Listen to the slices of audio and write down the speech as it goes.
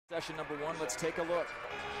Session number 1, let's take a look.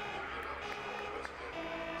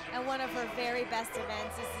 And one of her very best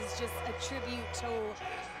events. This is just a tribute to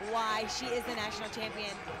why she is the national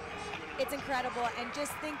champion. It's incredible, and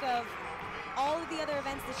just think of all of the other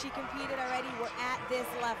events that she competed already were at this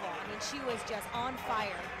level. I mean, she was just on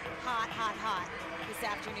fire, hot, hot, hot this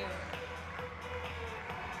afternoon.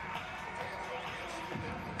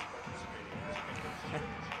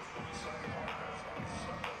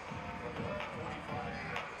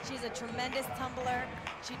 She's a tremendous tumbler.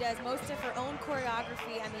 She does most of her own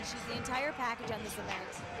choreography. I mean, she's the entire package on this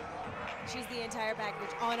event. She's the entire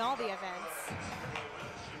package on all the events.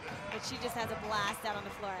 But she just has a blast out on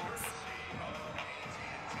the Florex.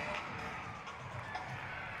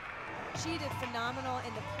 She did phenomenal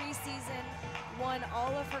in the preseason, won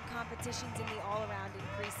all of her competitions in the all-around in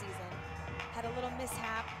preseason. Had a little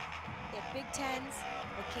mishap at Big Tens,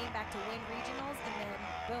 but came back to win regionals, and then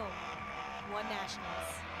boom, won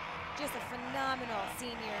nationals. Just a phenomenal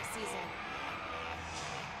senior season.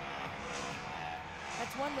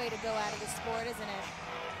 That's one way to go out of the sport, isn't it?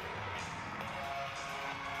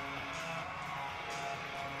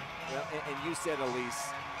 Well, and you said, Elise,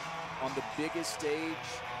 on the biggest stage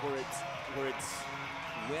where it's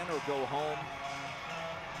win or go home,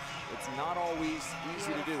 it's not always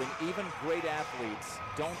easy to do. And even great athletes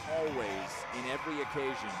don't always, in every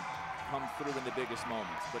occasion, come through in the biggest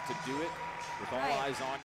moments. But to do it with all eyes on